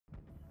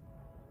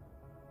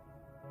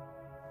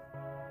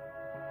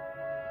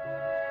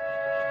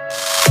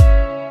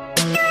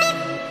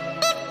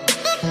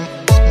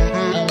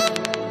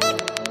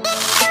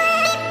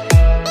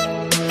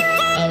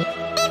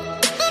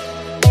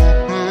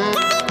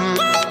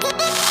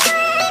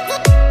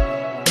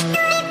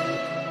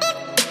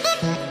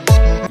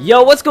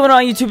Yo, what's going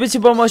on YouTube? It's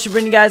your boy Motion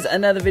bringing you guys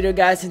another video,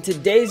 guys. In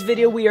today's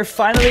video, we are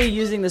finally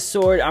using the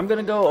sword. I'm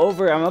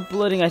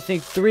uploading I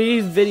think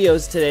 3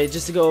 videos today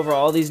just to go over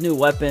all these new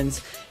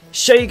weapons,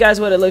 show you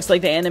guys what it looks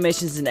like, the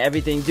animations and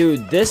everything.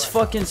 Dude, this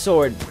fucking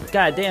sword,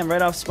 god damn,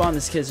 right off spawn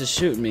this kid's just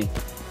shooting me.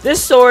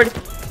 This sword,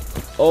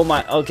 oh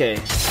my, okay,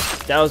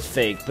 that was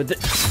fake, but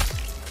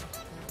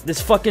this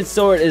fucking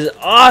sword is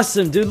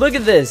awesome, dude. Look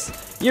at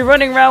this. You're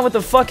running around with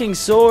a fucking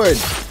sword.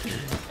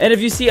 And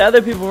if you see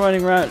other people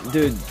running around,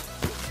 dude,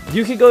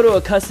 you can go to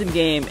a custom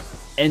game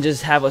and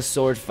just have a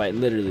sword fight,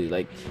 literally.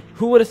 Like,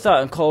 who would have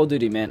thought in Call of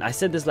Duty, man? I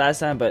said this last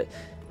time, but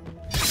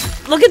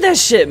look at that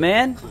shit,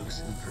 man.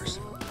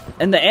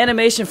 And the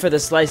animation for the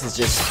slice is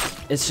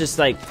it's just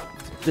like,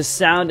 the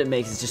sound it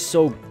makes is just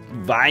so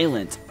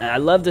violent. And I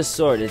love this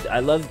sword.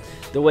 I love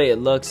the way it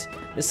looks.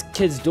 This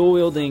kid's dual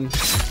wielding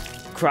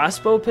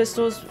crossbow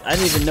pistols. I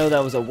didn't even know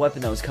that was a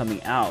weapon that was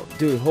coming out.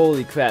 Dude,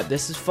 holy crap.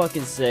 This is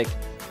fucking sick.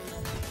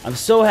 I'm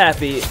so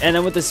happy. And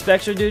then with the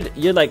Spectre, dude,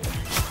 you're like,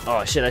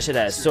 oh shit, I should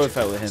have had a sword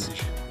fight with him.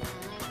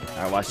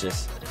 Alright, watch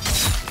this.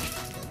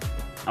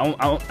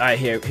 Alright,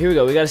 here we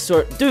go. We got a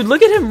sword. Dude,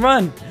 look at him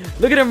run.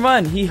 Look at him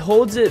run. He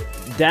holds it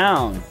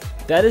down.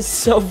 That is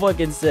so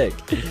fucking sick.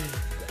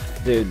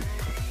 Dude,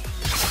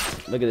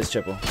 look at this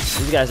triple.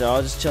 These guys are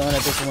all just chilling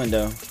at this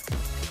window.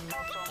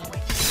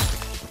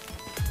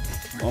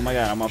 Oh my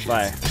god, I'm on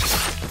fire.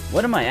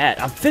 What am I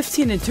at? I'm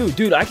 15 and 2.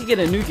 Dude, I could get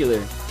a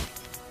nuclear.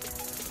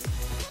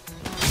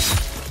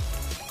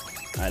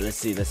 Alright, let's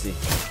see.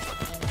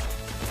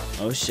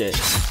 Oh shit.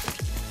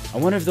 I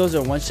wonder if those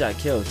are one-shot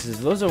kills. Because if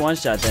those are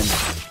one-shot, then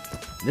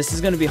this is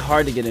going to be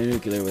hard to get a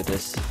nuclear with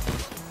this.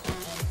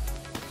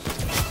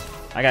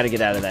 I got to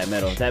get out of that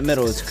metal. That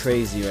metal is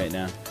crazy right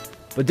now.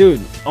 But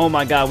dude, oh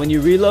my god, when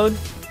you reload.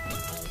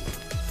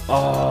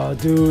 Oh,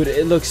 dude,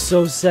 it looks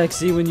so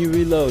sexy when you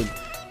reload.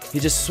 He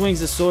just swings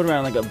the sword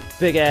around like a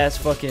big-ass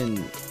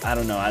fucking... I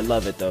don't know, I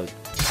love it though.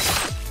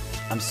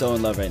 I'm so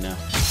in love right now.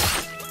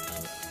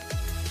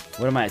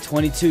 What am I at?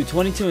 22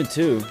 and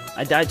 2.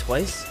 I died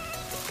twice?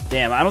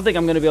 Damn, I don't think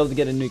I'm gonna be able to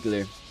get a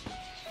nuclear.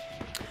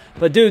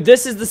 But dude,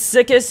 this is the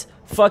sickest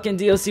fucking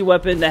DLC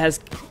weapon that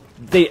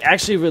they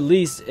actually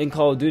released in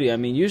Call of Duty. I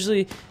mean,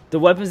 usually the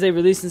weapons they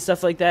release and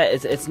stuff like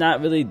that, it's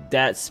not really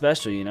that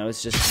special, you know.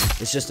 It's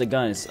just a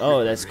gun.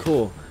 Oh, that's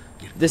cool.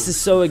 This is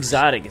so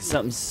exotic. It's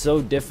something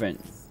so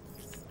different.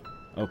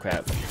 Oh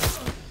crap.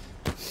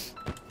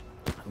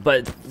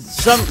 But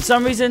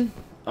some reason,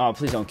 oh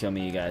please don't kill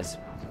me, you guys.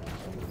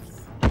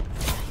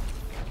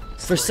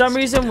 For some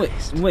reason,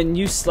 when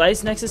you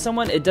slice next to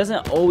someone, it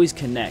doesn't always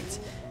connect.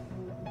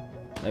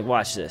 Like,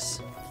 watch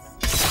this.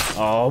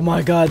 Oh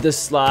my god, the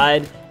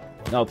slide.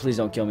 No, please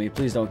don't kill me.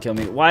 Please don't kill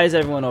me. Why is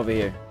everyone over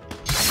here?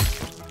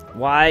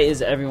 Why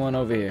is everyone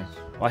over here?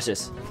 Watch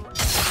this.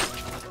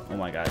 Oh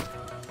my god.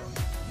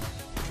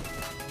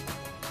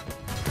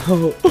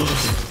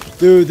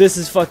 Dude, this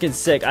is fucking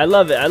sick. I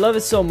love it. I love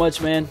it so much,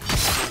 man.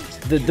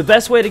 The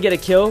best way to get a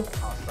kill,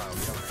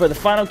 for the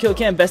final kill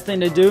cam, best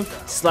thing to do,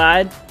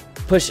 slide,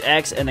 push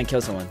X, and then kill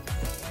someone.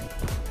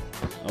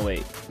 Oh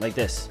wait, like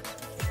this.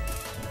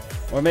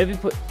 Or maybe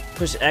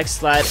push X,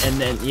 slide, and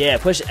then, yeah,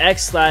 push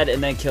X, slide,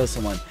 and then kill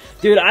someone.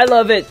 Dude, I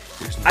love it.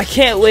 I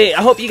can't wait.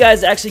 I hope you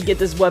guys actually get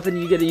this weapon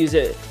and you get to use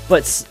it.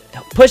 But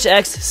push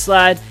X,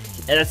 slide,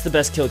 and that's the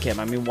best kill cam.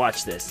 I mean,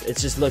 watch this. It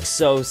just looks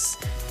so...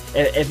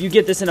 If you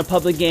get this in a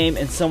public game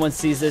and someone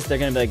sees this, they're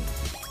going to be like,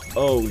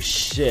 oh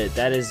shit,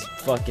 that is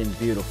fucking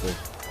beautiful.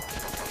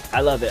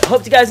 I love it. I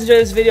hope you guys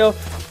enjoyed this video.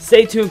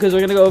 Stay tuned because we're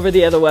going to go over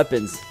the other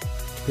weapons.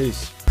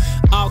 Peace.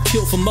 I'll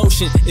kill for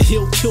motion, and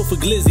he'll kill for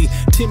glizzy.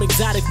 Team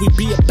Exotic, we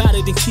be about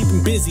it and keep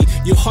him busy.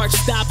 Your heart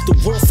stops, the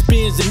world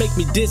spins and make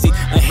me dizzy.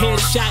 A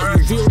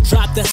headshot, you real drop, that's